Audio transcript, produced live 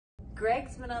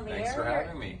Greg's been on the air. Thanks for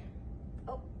having me.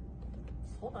 Oh,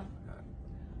 hold on.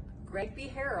 Greg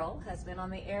Beharrell has been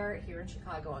on the air here in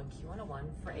Chicago on Q101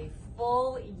 for a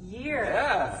full year.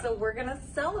 Yeah. So we're going to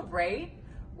celebrate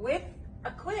with a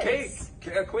quiz.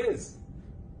 A quiz.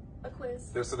 A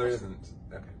quiz. So there isn't.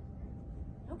 Okay.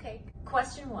 Okay.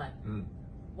 Question 1.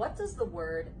 What does the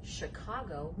word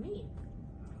Chicago mean?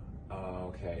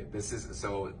 Okay. This is,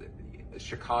 so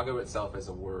Chicago itself as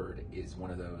a word is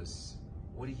one of those,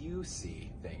 what do you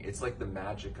see thing? It's like the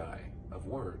magic eye of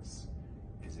words.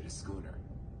 Is it a schooner?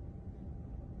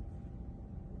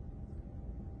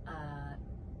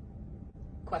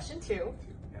 Question 2.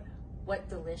 Yeah. What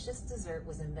delicious dessert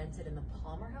was invented in the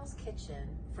Palmer House kitchen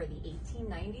for the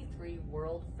 1893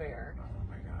 World Fair? Oh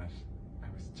my gosh. I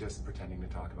was just pretending to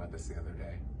talk about this the other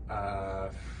day. I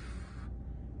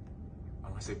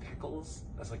want to say pickles.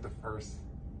 That's like the first.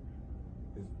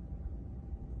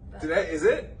 Is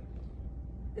it?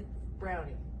 It's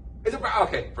brownie. Is it brownie?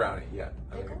 Okay, brownie, yeah.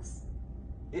 Pickles?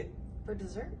 Yeah. For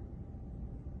dessert?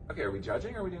 Okay, are we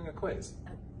judging or are we doing a quiz?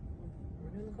 We're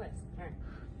doing the quiz. All right.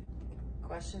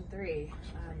 Question 3.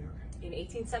 In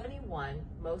 1871,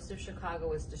 most of Chicago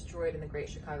was destroyed in the Great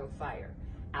Chicago Fire.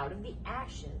 Out of the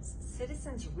ashes,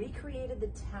 citizens recreated the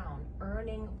town,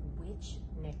 earning which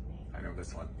nickname? I know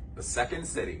this one. The Second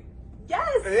City.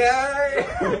 Yes! Yay!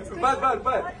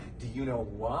 But, do you know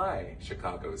why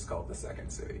Chicago is called the Second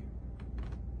City?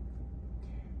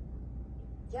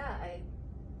 Yeah,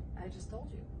 I just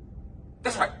told you.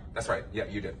 That's right. That's right. Yeah,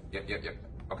 you did. Yep.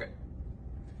 Okay.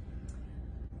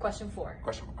 Question 4.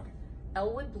 Question mark. Okay.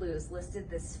 Elwood Blues listed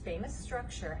this famous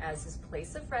structure as his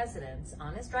place of residence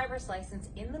on his driver's license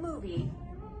in the movie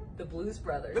The Blues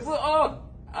Brothers. Oh,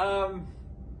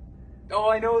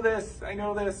 I know this. I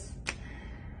know this.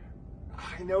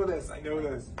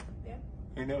 Yeah,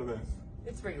 I know this.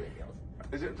 it's Wrigley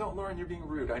Field. Don't, Lauren, you're being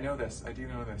rude. I know this. I do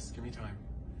know this. Give me time.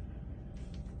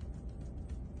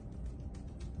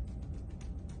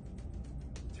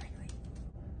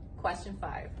 Question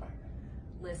 5.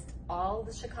 List all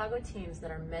the Chicago teams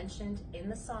that are mentioned in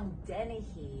the song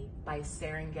Dennehy by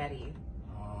Serengeti.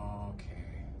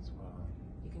 Okay, well.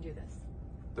 You can do this.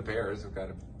 The Bears have got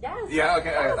to. Yes. Yeah, okay,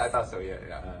 Yes. I thought so,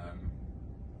 yeah.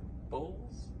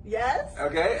 Bulls? Yes.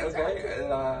 Okay.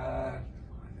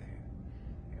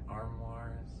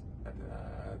 Armoires.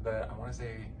 I want to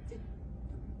say.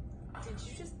 Did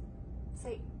you just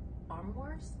say Arm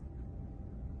Wars?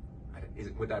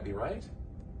 Would that be right?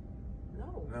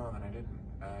 No. No, then I didn't.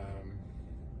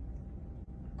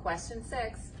 Question 6.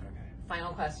 Okay.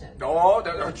 Final question. Oh,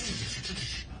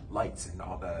 lights and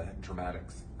all the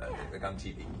dramatics, like on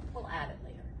TV. We'll add it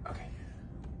later. Okay.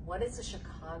 What is a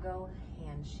Chicago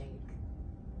handshake?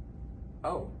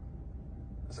 Oh,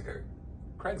 it's like a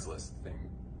Craigslist thing.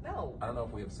 No. I don't know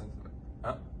if we have sense of it.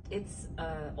 Huh? It's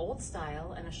old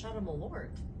style and a shot of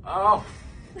Malort. Oh,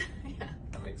 Yeah.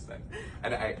 that makes sense.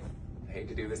 And I hate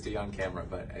to do this to you on camera,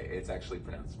 but it's actually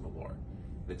pronounced Malort.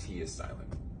 The T is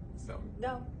silent. So.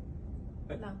 No.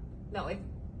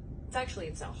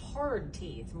 It's a hard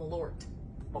T. It's Malort.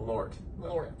 Malort.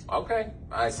 Malort. Okay,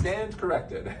 I stand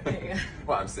corrected. Yeah.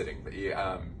 Well, I'm sitting, but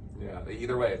yeah,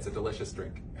 either way, it's a delicious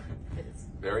drink. It is.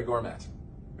 Very gourmet.